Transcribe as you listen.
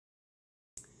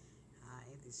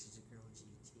This is your girl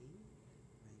Gigi.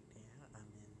 Right now, I'm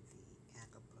in the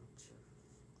acupuncture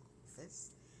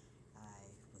office. I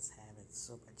was having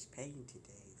so much pain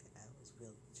today that I was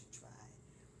willing to try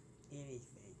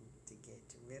anything to get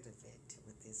rid of it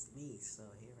with this knee. So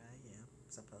here I am,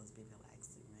 supposed to be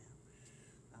relaxing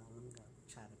now. I'm going to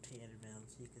try to pan it around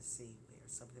so you can see where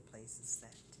some of the places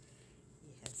that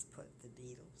he has put the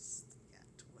needles. I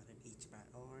got one in each of my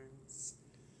arms,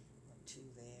 two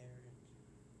there, and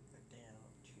go down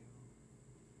to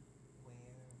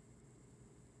where,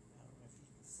 I don't know if you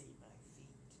can see my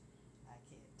feet. I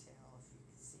can't tell if you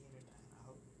can see it or not. I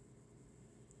hope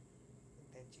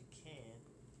that you can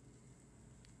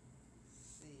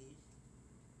see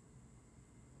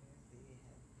where they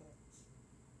have put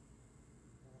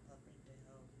up and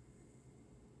down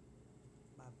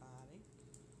my body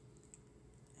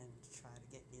and try to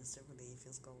get me some relief.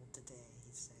 His goal today,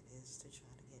 he said, is to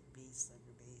try to get me some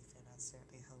relief, and I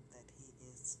certainly hope that he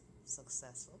is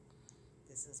successful.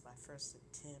 This is my first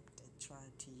attempt at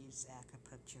trying to use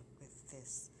acupuncture with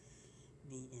this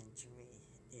knee injury,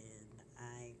 and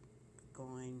I'm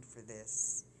going for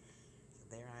this. So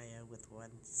there I am with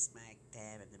one smack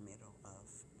dab in the middle of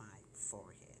my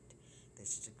forehead.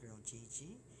 This is your girl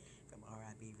Gigi from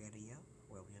RIB Radio,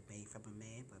 where we are made from a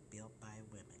man but built by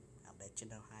women. I'll let you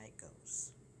know how it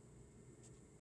goes.